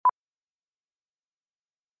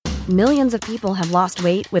Millions of people have lost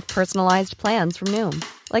weight with personalized plans from Noom.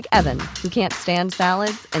 Like Evan, who can't stand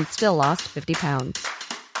salads and still lost 50 pounds.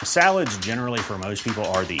 Salads generally for most people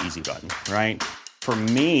are the easy button, right? For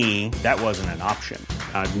me, that wasn't an option.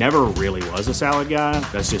 I never really was a salad guy.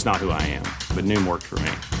 That's just not who I am. But Noom worked for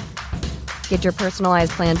me. Get your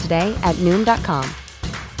personalized plan today at Noom.com.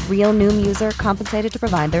 Real Noom user compensated to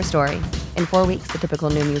provide their story. In 4 weeks, the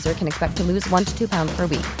typical Noom user can expect to lose 1 to 2 pounds per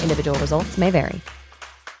week. Individual results may vary.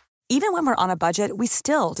 Even when we're on a budget, we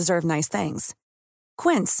still deserve nice things.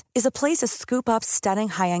 Quince is a place to scoop up stunning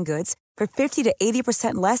high-end goods for 50 to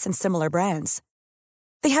 80% less than similar brands.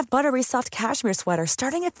 They have buttery soft cashmere sweaters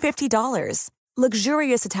starting at $50,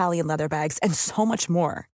 luxurious Italian leather bags, and so much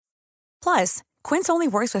more. Plus, Quince only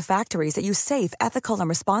works with factories that use safe, ethical, and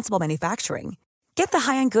responsible manufacturing. Get the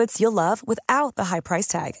high-end goods you'll love without the high price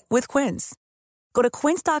tag with Quince. Go to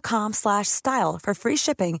quince.com/style for free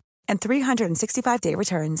shipping and 365-day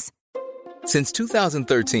returns. Since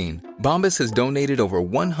 2013, Bombas has donated over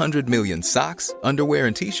 100 million socks, underwear,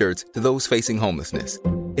 and T-shirts to those facing homelessness.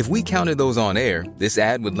 If we counted those on air, this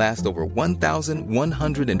ad would last over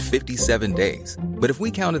 1,157 days. But if we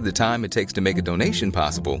counted the time it takes to make a donation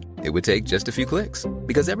possible, it would take just a few clicks.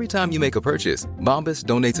 Because every time you make a purchase, Bombas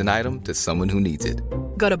donates an item to someone who needs it.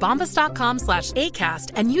 Go to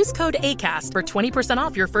bombas.com/ACAST and use code ACAST for 20%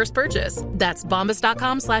 off your first purchase. That's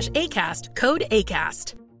bombas.com/ACAST, code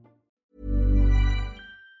ACAST.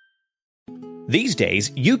 These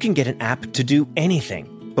days, you can get an app to do anything.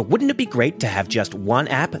 But wouldn't it be great to have just one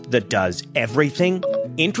app that does everything?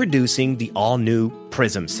 Introducing the all-new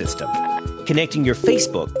Prism system. Connecting your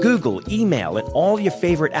Facebook, Google, email, and all your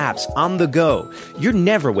favorite apps on the go. You're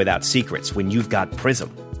never without secrets when you've got Prism.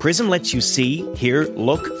 Prism lets you see, hear,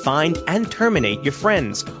 look, find, and terminate your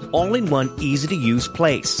friends, all in one easy-to-use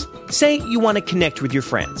place. Say you want to connect with your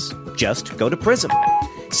friends. Just go to Prism.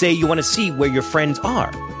 Say you want to see where your friends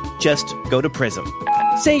are. Just go to Prism.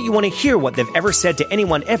 Say you want to hear what they've ever said to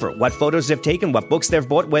anyone ever, what photos they've taken, what books they've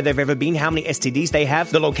bought, where they've ever been, how many STDs they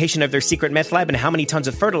have, the location of their secret meth lab, and how many tons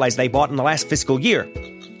of fertilizer they bought in the last fiscal year.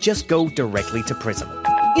 Just go directly to Prism.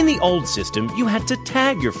 In the old system, you had to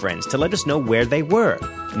tag your friends to let us know where they were.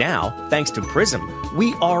 Now, thanks to Prism,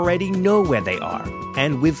 we already know where they are,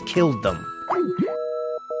 and we've killed them.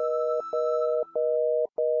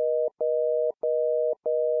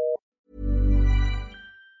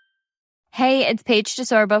 Hey, it's Paige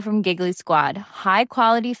DeSorbo from Giggly Squad. High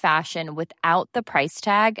quality fashion without the price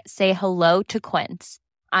tag. Say hello to Quince.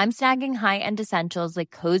 I'm snagging high-end essentials like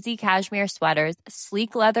cozy cashmere sweaters,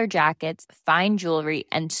 sleek leather jackets, fine jewelry,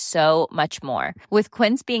 and so much more. With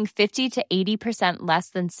Quince being 50 to 80% less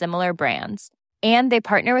than similar brands. And they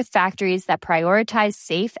partner with factories that prioritize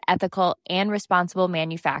safe, ethical, and responsible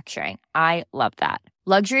manufacturing. I love that.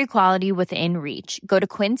 Luxury quality within reach. Go to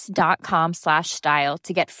quince.com/style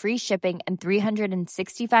to get free shipping and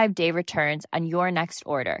 365-day returns on your next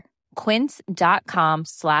order.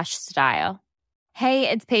 Quince.com/style. Hey,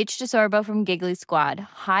 it's Paige DeSorbo from Giggly Squad.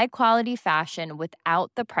 High quality fashion without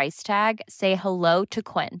the price tag. Say hello to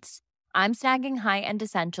Quince. I'm snagging high-end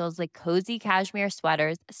essentials like cozy cashmere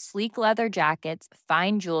sweaters, sleek leather jackets,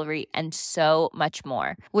 fine jewelry, and so much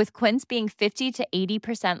more. With Quince being 50 to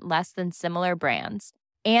 80% less than similar brands.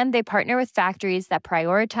 And they partner with factories that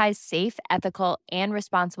prioritize safe, ethical, and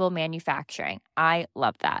responsible manufacturing. I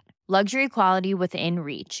love that. Luxury quality within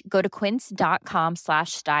reach. Go to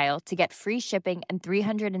quince.com/style to get free shipping and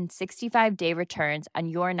 365-day returns on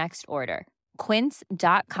your next order.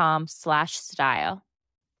 Quince.com/style.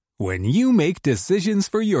 When you make decisions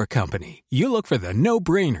for your company, you look for the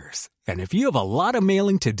no-brainers. And if you have a lot of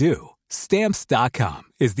mailing to do, Stamps.com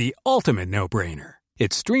is the ultimate no-brainer.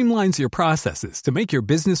 It streamlines your processes to make your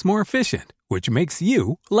business more efficient, which makes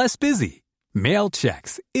you less busy. Mail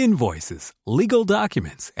checks, invoices, legal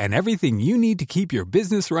documents, and everything you need to keep your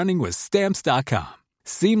business running with Stamps.com.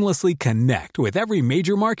 Seamlessly connect with every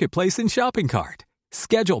major marketplace and shopping cart.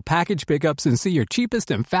 Schedule package pickups and see your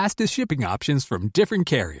cheapest and fastest shipping options from different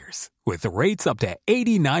carriers, with rates up to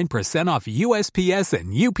 89% off USPS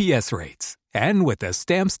and UPS rates. And with the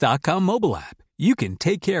Stamps.com mobile app, you can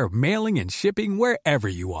take care of mailing and shipping wherever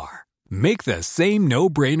you are. Make the same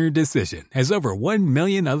no-brainer decision as over 1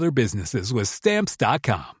 million other businesses with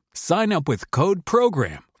Stamps.com. Sign up with code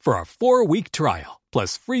PROGRAM for a 4-week trial,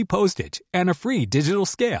 plus free postage and a free digital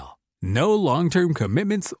scale. No long-term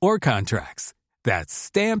commitments or contracts. That's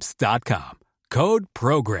Stamps.com. Code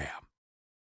PROGRAM.